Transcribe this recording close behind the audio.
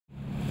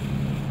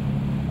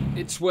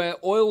It's where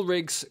oil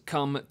rigs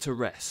come to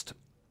rest.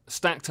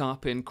 Stacked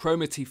up in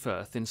Cromarty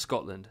Firth in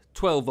Scotland,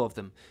 12 of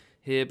them,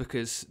 here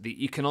because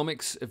the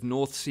economics of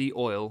North Sea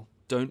oil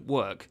don't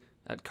work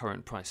at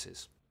current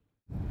prices.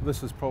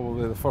 This is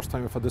probably the first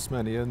time we've had this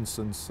many in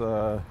since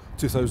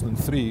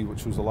 2003,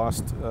 which was the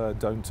last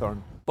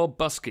downturn. Bob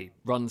Buskey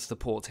runs the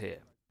port here.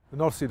 The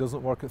North Sea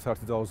doesn't work at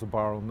 $30 a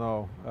barrel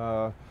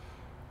now.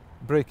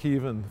 Break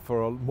even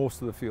for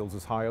most of the fields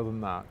is higher than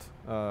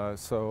that.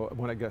 So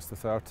when it gets to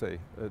 30,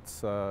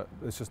 it's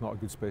just not a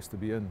good space to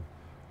be in.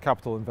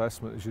 Capital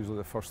investment is usually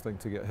the first thing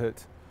to get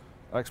hit.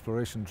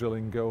 Exploration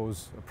drilling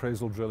goes,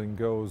 appraisal drilling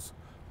goes,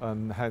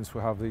 and hence we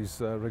have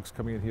these rigs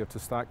coming in here to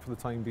stack for the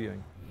time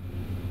being.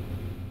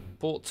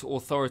 Port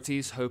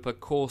authorities hope a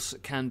course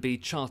can be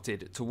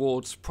charted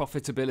towards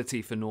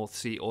profitability for North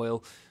Sea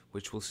oil,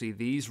 which will see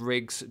these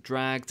rigs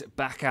dragged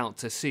back out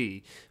to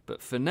sea.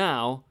 But for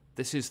now,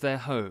 this is their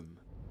home.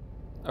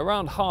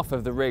 Around half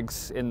of the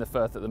rigs in the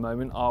Firth at the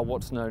moment are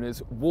what's known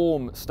as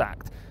warm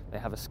stacked. They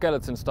have a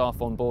skeleton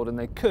staff on board and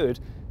they could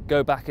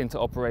go back into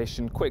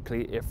operation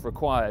quickly if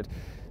required.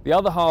 The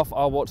other half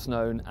are what's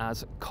known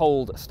as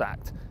cold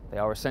stacked. They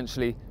are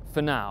essentially,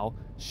 for now,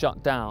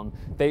 shut down.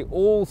 They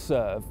all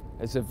serve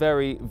as a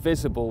very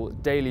visible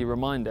daily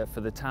reminder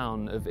for the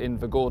town of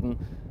Invergordon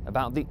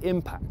about the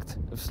impact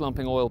of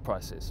slumping oil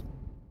prices.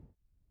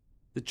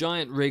 The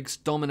giant rigs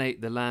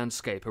dominate the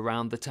landscape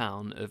around the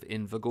town of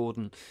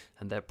Invergordon,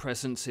 and their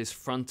presence is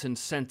front and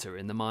centre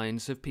in the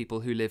minds of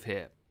people who live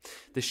here.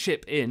 The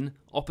Ship Inn,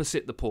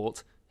 opposite the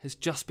port, has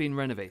just been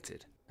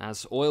renovated.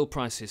 As oil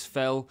prices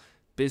fell,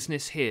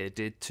 business here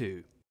did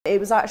too.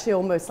 It was actually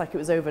almost like it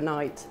was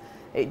overnight.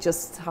 It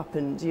just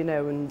happened, you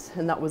know, and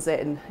that was it,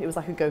 and it was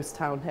like a ghost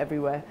town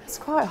everywhere. It's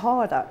quite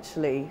hard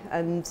actually,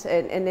 and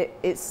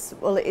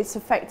it's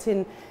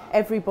affecting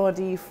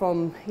everybody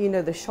from, you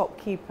know, the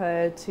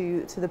shopkeeper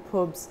to the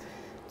pubs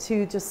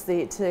to just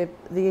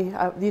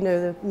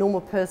the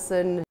normal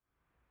person.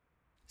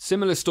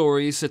 Similar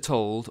stories are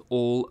told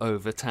all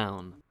over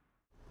town.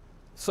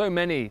 So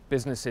many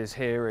businesses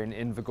here in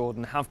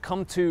Invergordon have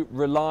come to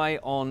rely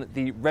on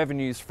the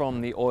revenues from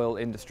the oil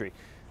industry,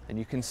 and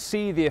you can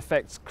see the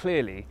effects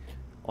clearly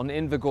on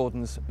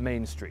Invergordon's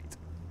main street.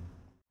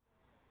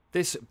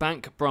 This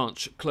bank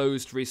branch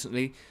closed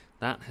recently.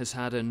 That has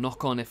had a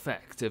knock-on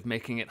effect of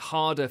making it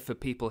harder for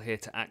people here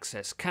to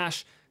access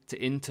cash to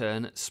in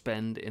turn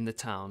spend in the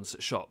town's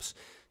shops.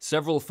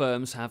 Several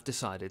firms have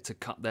decided to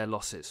cut their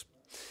losses.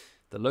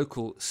 The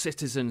local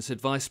Citizens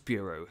Advice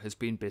Bureau has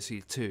been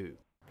busy too.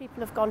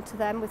 People have gone to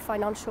them with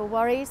financial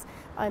worries,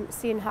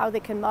 seeing how they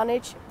can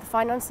manage the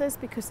finances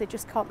because they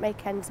just can't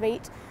make ends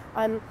meet.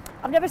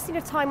 I've never seen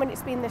a time when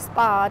it's been this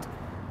bad.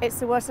 It's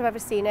the worst I've ever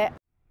seen it.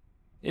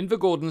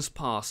 Invergordon's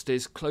past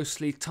is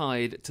closely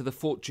tied to the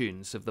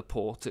fortunes of the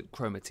port at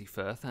Cromarty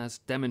Firth, as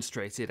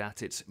demonstrated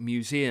at its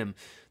museum.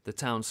 The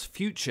town's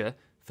future,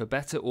 for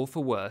better or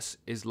for worse,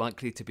 is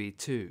likely to be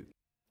too.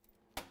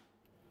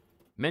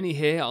 Many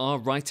here are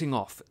writing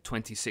off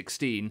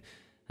 2016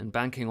 and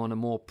banking on a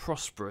more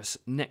prosperous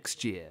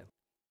next year.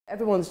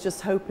 Everyone's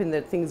just hoping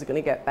that things are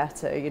going to get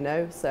better, you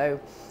know, so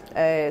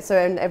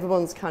and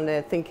everyone's kind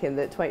of thinking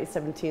that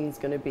 2017 is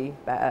going to be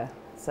better,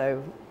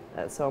 so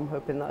I'm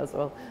hoping that as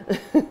well.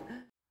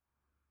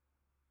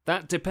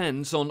 That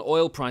depends on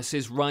oil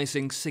prices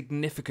rising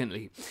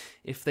significantly.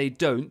 If they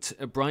don't,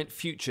 a bright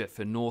future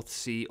for North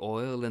Sea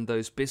oil and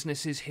those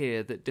businesses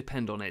here that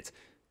depend on it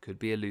could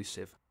be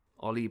elusive.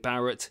 Ollie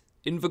Barratt,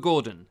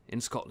 Invergordon in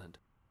Scotland.